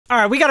All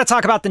right, we got to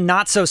talk about the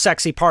not so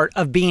sexy part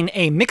of being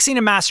a mixing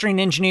and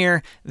mastering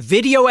engineer,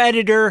 video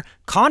editor,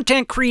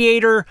 content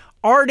creator,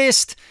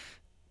 artist.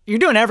 You're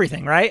doing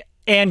everything, right?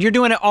 And you're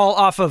doing it all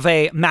off of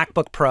a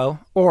MacBook Pro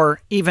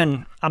or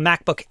even a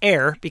MacBook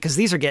Air, because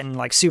these are getting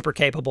like super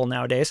capable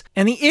nowadays.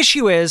 And the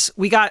issue is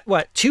we got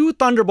what, 2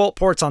 Thunderbolt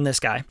ports on this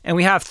guy, and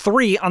we have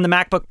 3 on the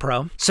MacBook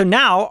Pro. So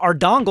now our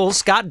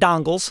dongles got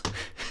dongles,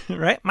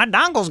 right? My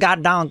dongles got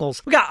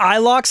dongles. We got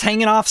iLoks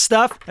hanging off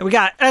stuff, and we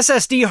got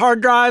SSD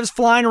hard drives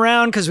flying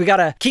around because we got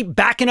to keep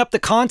backing up the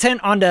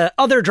content onto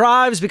other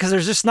drives because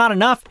there's just not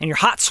enough, and you're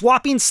hot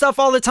swapping stuff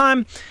all the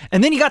time.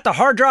 And then you got the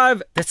hard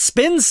drive that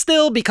spins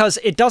still because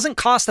it doesn't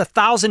cost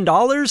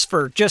 $1,000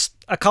 for just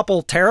a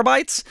couple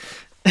terabytes.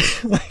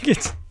 Like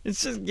it's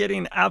just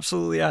getting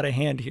absolutely out of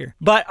hand here.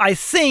 But I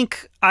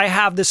think I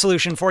have the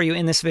solution for you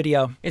in this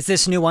video. It's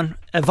this new one,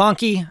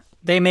 iVANKY.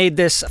 They made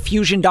this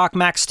FusionDock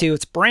Max 2.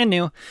 It's brand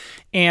new,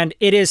 and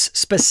it is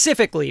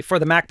specifically for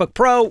the MacBook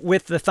Pro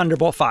with the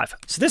Thunderbolt 5.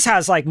 So this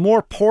has like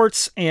more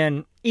ports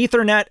and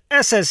Ethernet,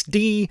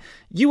 SSD,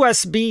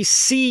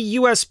 USB-C,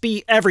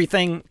 USB,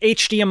 everything,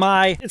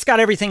 HDMI. It's got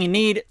everything you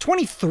need.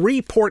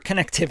 23 port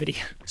connectivity.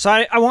 So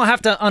I won't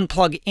have to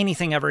unplug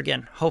anything ever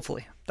again,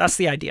 hopefully. That's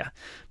the idea.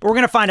 But we're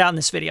going to find out in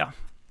this video.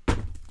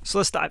 So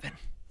let's dive in.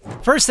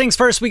 First things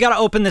first, we got to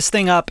open this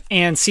thing up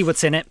and see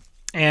what's in it.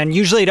 And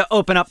usually to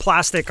open up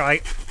plastic,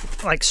 I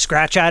like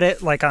scratch at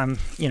it like I'm,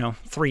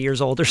 3 years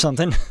old or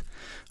something.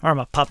 Or I'm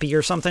a puppy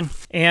or something.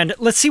 And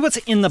let's see what's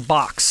in the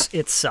box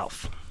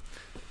itself.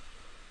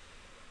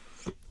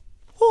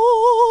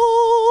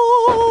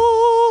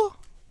 Oh,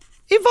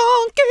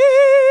 iVANKY,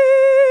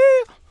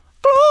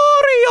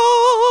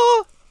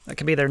 Gloria. That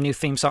could be their new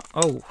theme song.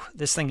 Oh,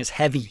 this thing is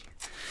heavy.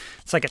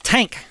 It's like a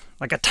tank,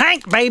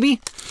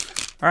 baby.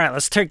 All right,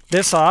 let's take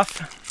this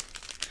off.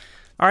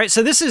 All right,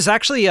 so this is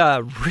actually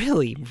a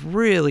really,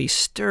 really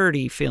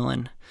sturdy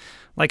feeling,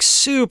 like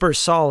super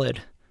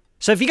solid.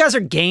 So if you guys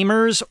are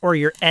gamers or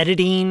you're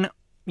editing,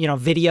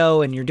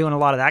 video and you're doing a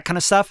lot of that kind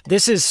of stuff,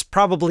 this is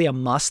probably a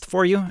must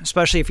for you,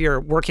 especially if you're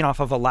working off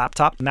of a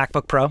laptop,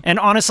 MacBook Pro. And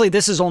honestly,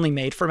 this is only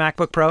made for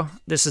MacBook Pro.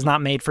 This is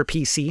not made for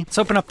PC. Let's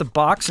open up the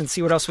box and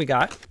see what else we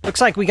got. Looks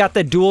like we got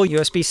the dual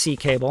USB-C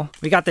cable.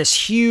 We got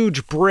this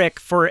huge brick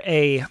for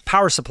a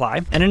power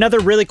supply. And another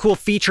really cool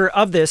feature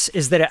of this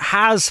is that it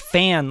has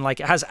fan,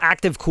 like it has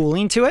active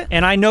cooling to it.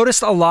 And I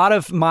noticed a lot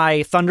of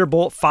my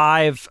Thunderbolt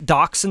 5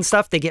 docks and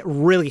stuff, they get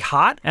really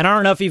hot. And I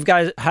don't know if you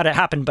guys had it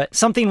happen, but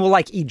something will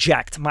like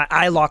eject. My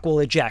iLok will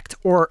eject,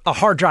 or a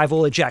hard drive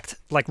will eject,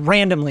 like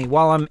randomly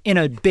while I'm in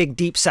a big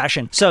deep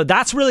session. So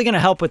that's really going to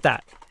help with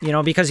that,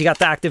 because you got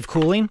the active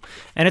cooling.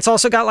 And it's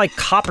also got like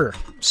copper.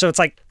 So it's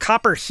like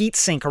copper heat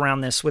sink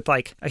around this with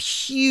like a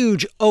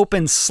huge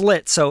open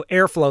slit so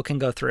airflow can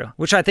go through,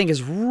 which I think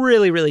is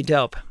really, really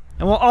dope.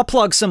 And I'll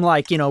plug some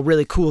like,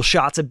 really cool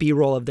shots of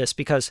B-roll of this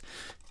because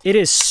it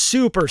is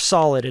super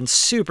solid and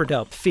super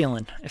dope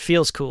feeling. It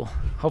feels cool.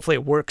 Hopefully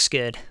it works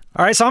good.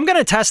 All right, so I'm going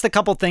to test a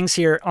couple things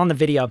here on the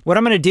video. What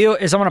I'm going to do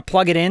is I'm going to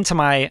plug it into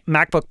my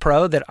MacBook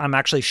Pro that I'm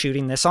actually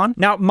shooting this on.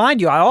 Now,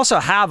 mind you, I also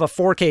have a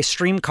 4K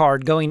stream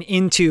card going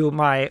into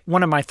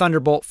one of my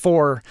Thunderbolt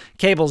 4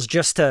 cables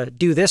just to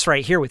do this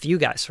right here with you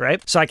guys,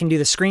 right? So I can do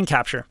the screen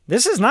capture.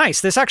 This is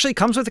nice. This actually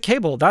comes with a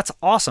cable. That's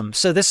awesome.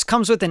 So this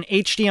comes with an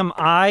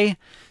HDMI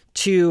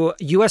to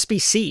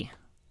USB-C.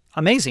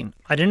 Amazing.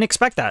 I didn't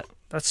expect that.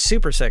 That's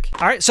super sick.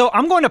 All right, so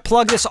I'm going to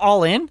plug this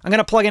all in. I'm going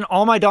to plug in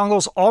all my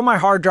dongles, all my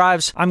hard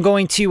drives. I'm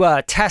going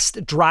to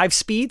test drive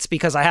speeds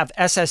because I have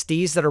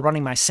SSDs that are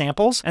running my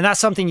samples. And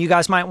that's something you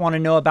guys might want to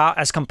know about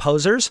as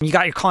composers. You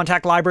got your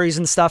contact libraries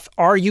and stuff.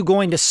 Are you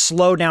going to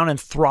slow down and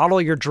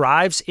throttle your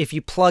drives if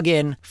you plug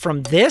in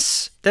from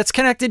this that's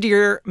connected to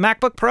your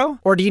MacBook Pro?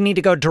 Or do you need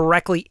to go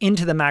directly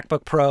into the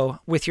MacBook Pro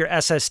with your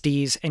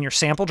SSDs and your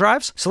sample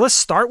drives? So let's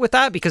start with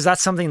that because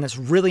that's something that's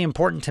really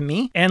important to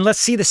me. And let's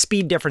see the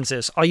speed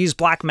differences. I'll use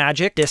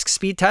Blackmagic disk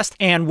speed test,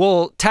 and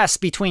we'll test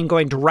between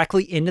going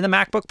directly into the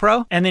MacBook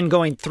Pro and then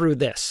going through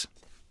this.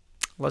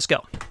 Let's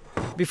go.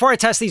 Before I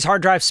test these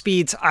hard drive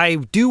speeds, I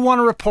do want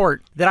to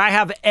report that I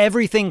have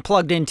everything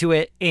plugged into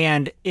it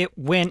and it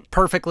went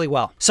perfectly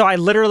well. So I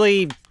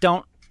literally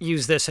don't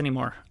use this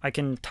anymore. I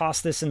can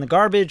toss this in the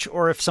garbage,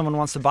 or if someone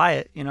wants to buy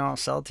it, I'll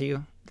sell it to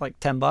you like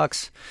 10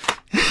 bucks.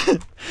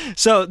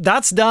 So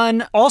that's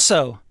done.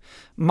 Also,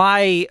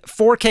 my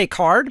 4K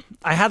card,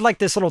 I had like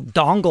this little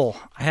dongle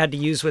I had to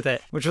use with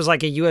it, which was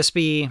like a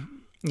USB,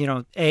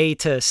 A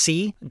to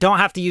C. Don't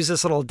have to use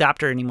this little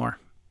adapter anymore.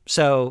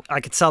 So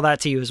I could sell that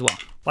to you as well.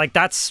 Like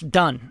that's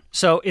done.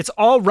 So it's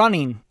all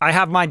running. I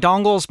have my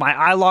dongles, my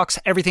iLoks,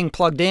 everything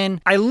plugged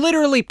in. I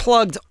literally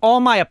plugged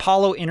all my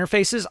Apollo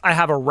interfaces. I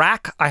have a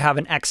rack, I have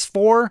an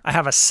X4, I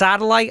have a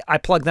satellite. I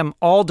plug them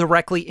all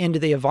directly into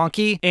the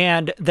iVANKY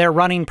and they're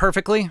running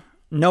perfectly.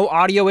 no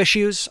audio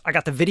issues. I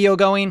got the video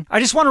going. I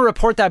just want to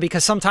report that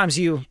because sometimes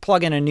you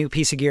plug in a new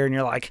piece of gear and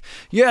you're like,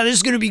 yeah, this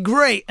is going to be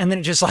great. And then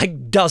it just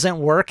like doesn't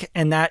work.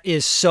 And that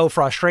is so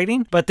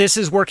frustrating, but this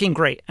is working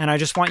great. And I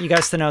just want you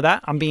guys to know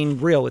that I'm being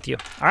real with you.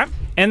 All right.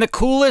 And the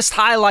coolest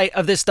highlight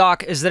of this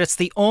dock is that it's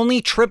the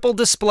only triple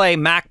display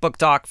MacBook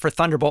dock for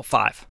Thunderbolt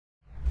 5.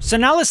 So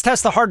now let's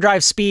test the hard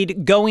drive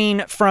speed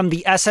going from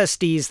the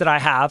SSDs that I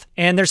have.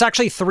 And there's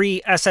actually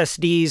 3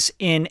 SSDs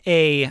in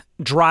a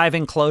drive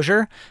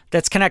enclosure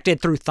that's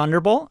connected through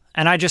Thunderbolt.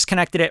 And I just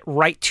connected it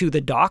right to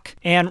the dock.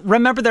 And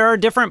remember, there are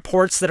different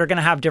ports that are going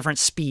to have different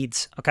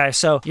speeds. Okay,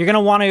 so you're going to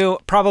want to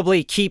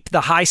probably keep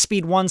the high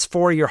speed ones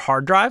for your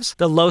hard drives,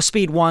 the low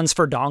speed ones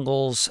for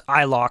dongles,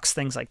 iLoks,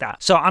 things like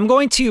that. So I'm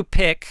going to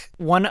pick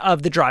one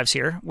of the drives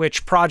here,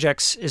 which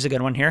Projects is a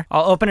good one here.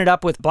 I'll open it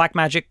up with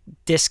Blackmagic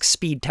Disk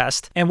Speed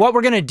Test. And what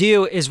we're going to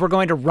do is we're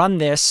going to run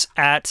this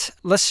at,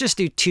 let's just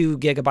do 2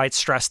 GB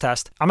stress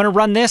test. I'm going to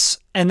run this,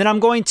 and then I'm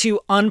going to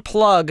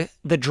unplug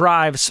the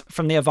drives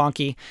from the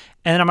iVANKY,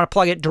 and then I'm going to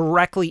plug it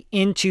directly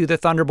into the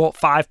Thunderbolt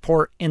 5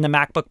 port in the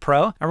MacBook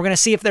Pro. And we're going to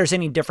see if there's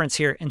any difference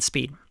here in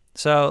speed.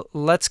 So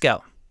let's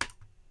go.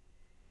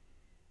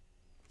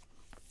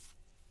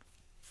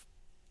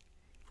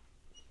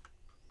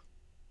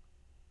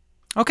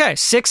 Okay,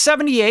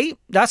 678,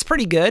 that's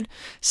pretty good.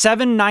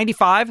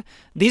 795,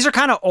 these are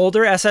kind of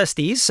older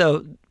SSDs,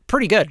 so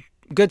pretty good.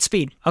 Good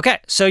speed. Okay,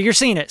 so you're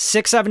seeing it,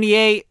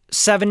 678,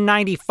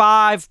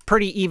 795,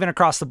 pretty even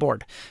across the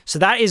board. So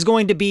that is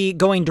going to be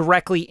going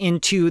directly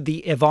into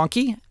the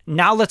iVANKY.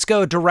 Now let's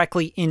go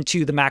directly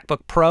into the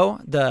MacBook Pro,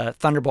 the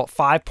Thunderbolt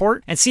 5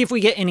 port, and see if we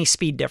get any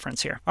speed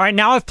difference here. All right,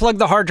 now I've plugged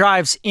the hard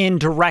drives in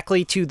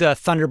directly to the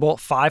Thunderbolt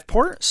 5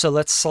 port. So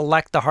let's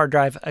select the hard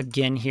drive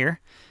again here.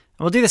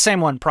 We'll do the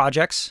same one,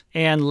 Projects,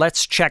 and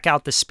let's check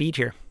out the speed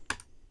here.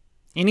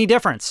 Any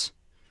difference?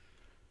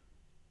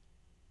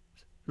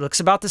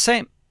 Looks about the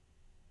same.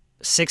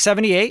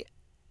 678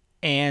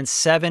 and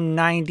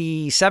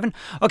 797.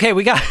 Okay,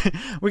 we got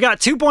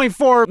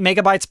 2.4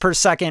 megabytes per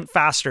second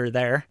faster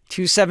there.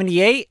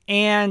 278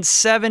 and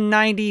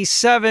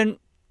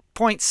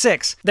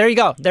 797.6. There you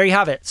go. There you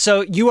have it.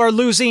 So you are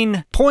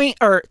losing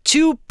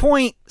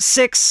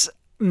 2.6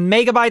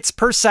 megabytes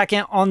per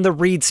second on the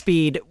read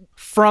speed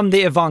from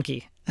the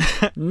iVANKY.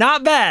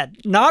 Not bad.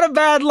 Not a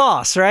bad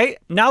loss, right?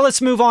 Now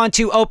let's move on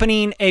to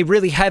opening a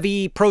really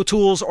heavy Pro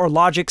Tools or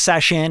Logic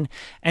session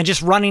and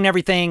just running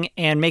everything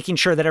and making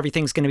sure that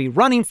everything's going to be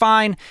running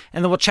fine.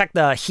 And then we'll check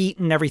the heat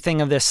and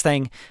everything of this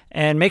thing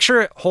and make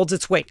sure it holds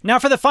its weight. Now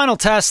for the final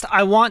test,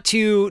 I want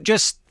to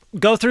just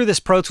go through this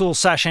Pro Tools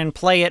session,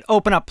 play it,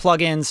 open up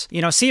plugins,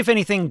 you know, see if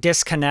anything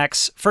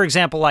disconnects. For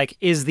example, like,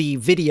 is the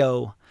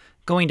video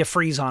going to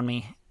freeze on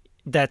me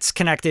that's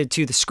connected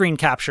to the screen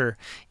capture?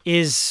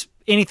 Is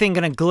anything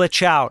going to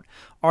glitch out?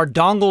 Are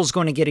dongles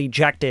going to get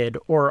ejected,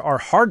 or are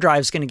hard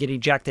drives going to get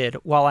ejected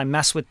while I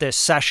mess with this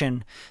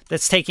session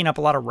that's taking up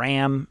a lot of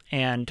RAM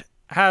and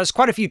has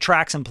quite a few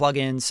tracks and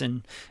plugins,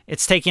 and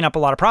it's taking up a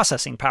lot of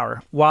processing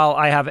power while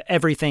I have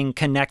everything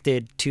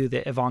connected to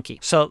the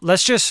iVANKY. So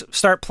let's just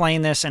start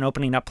playing this and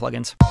opening up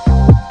plugins.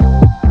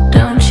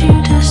 Don't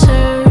you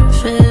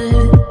deserve it?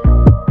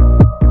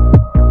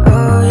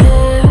 Oh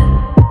yeah.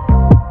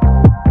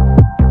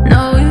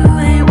 No, you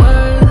ain't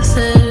worth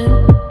it.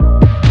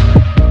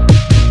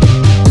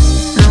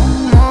 No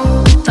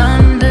more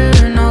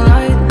thunder, no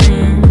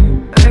lightning.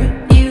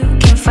 You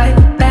can fight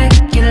back,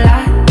 you're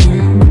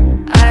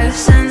lying. I've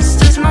sensed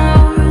there's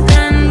more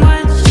than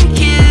what you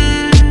give.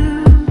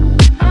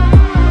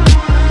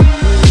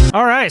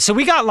 All right, so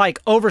we got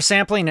like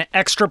oversampling and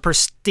extra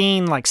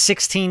pristine like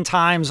 16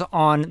 times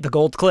on the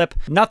gold clip.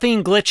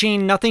 Nothing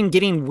glitching, nothing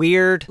getting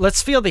weird.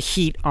 Let's feel the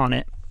heat on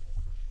it.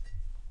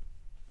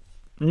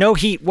 No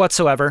heat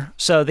whatsoever.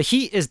 So the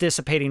heat is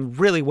dissipating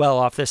really well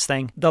off this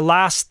thing. The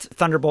last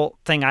Thunderbolt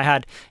thing I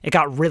had, it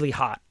got really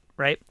hot,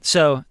 right?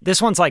 So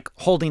this one's like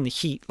holding the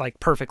heat like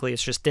perfectly.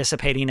 It's just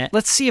dissipating it.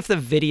 Let's see if the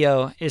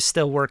video is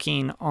still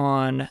working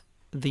on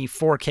the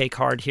 4K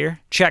card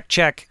here. Check,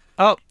 check.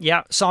 Oh,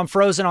 yeah, so I'm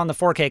frozen on the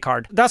 4K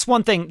card. That's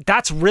one thing.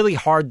 That's really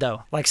hard,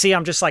 though. Like, see,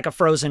 I'm just like a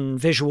frozen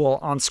visual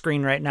on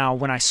screen right now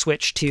when I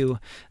switch to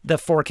the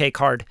 4K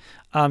card.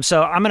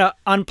 So I'm going to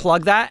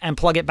unplug that and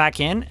plug it back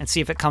in and see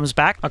if it comes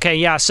back. Okay,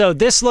 yeah, so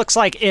this looks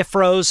like it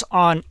froze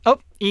on... Oh,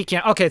 you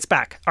can't... Okay, it's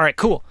back. All right,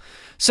 cool.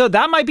 So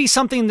that might be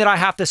something that I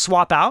have to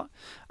swap out.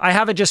 I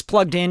have it just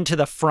plugged into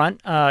the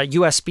front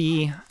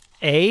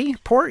USB-A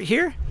port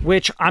here,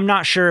 which I'm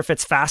not sure if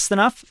it's fast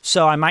enough.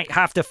 So I might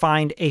have to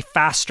find a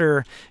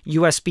faster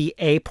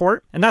USB-A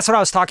port. And that's what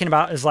I was talking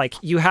about, is like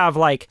you have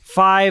like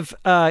 5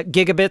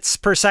 gigabits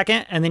per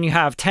second, and then you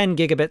have 10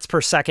 gigabits per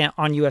second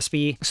on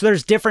USB. So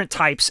there's different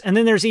types. And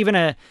then there's even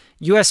a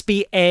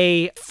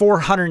USB-A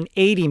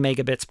 480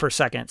 megabits per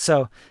second.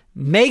 So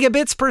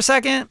megabits per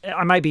second.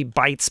 I might be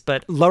bytes,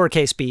 but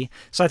lowercase b.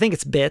 So I think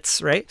it's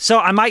bits, right? So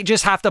I might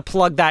just have to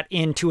plug that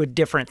into a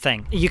different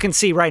thing. You can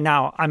see right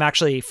now, I'm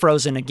actually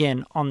frozen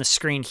again on the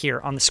screen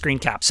here on the screen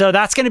cap. So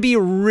that's going to be a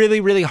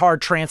really, really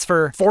hard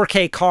transfer.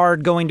 4K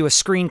card going to a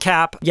screen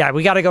cap. Yeah,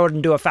 we got to go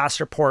and do a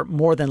faster port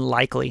more than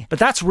likely. But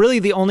that's really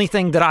the only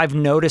thing that I've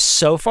noticed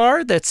so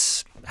far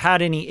that's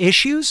had any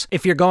issues.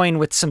 If you're going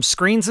with some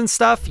screens and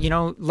stuff, you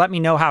know, let me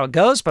know how it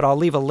goes, but I'll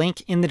leave a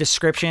link in the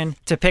description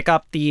to pick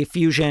up the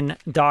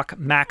FusionDock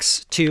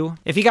Max 2.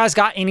 If you guys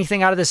got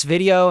anything out of this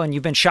video and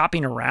you've been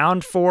shopping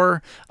around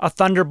for a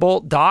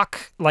Thunderbolt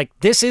dock, like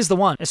this is the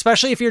one,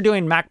 especially if you're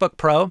doing MacBook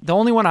Pro, the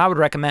only one I would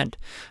recommend.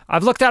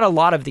 I've looked at a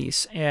lot of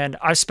these and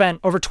I've spent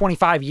over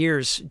 25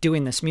 years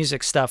doing this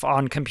music stuff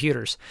on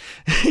computers.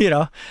 You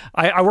know,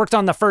 I worked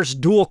on the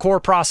first dual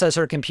core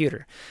processor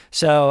computer.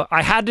 So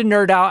I had to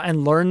nerd out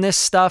and learn this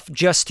stuff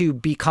just to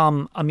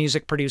become a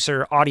music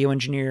producer, audio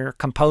engineer,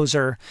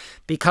 composer,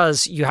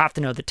 because you have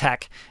to know the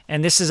tech.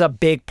 And this is a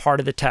big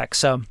part of the tech.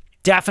 So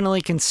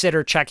definitely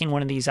consider checking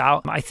one of these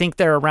out. I think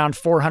they're around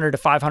 $400 to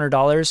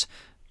 $500,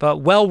 but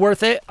well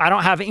worth it. I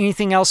don't have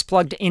anything else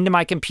plugged into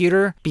my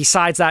computer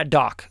besides that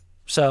dock.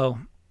 So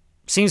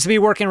seems to be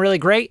working really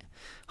great.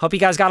 Hope you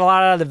guys got a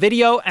lot out of the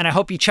video and I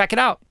hope you check it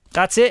out.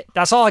 That's it.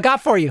 That's all I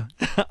got for you.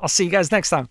 I'll see you guys next time.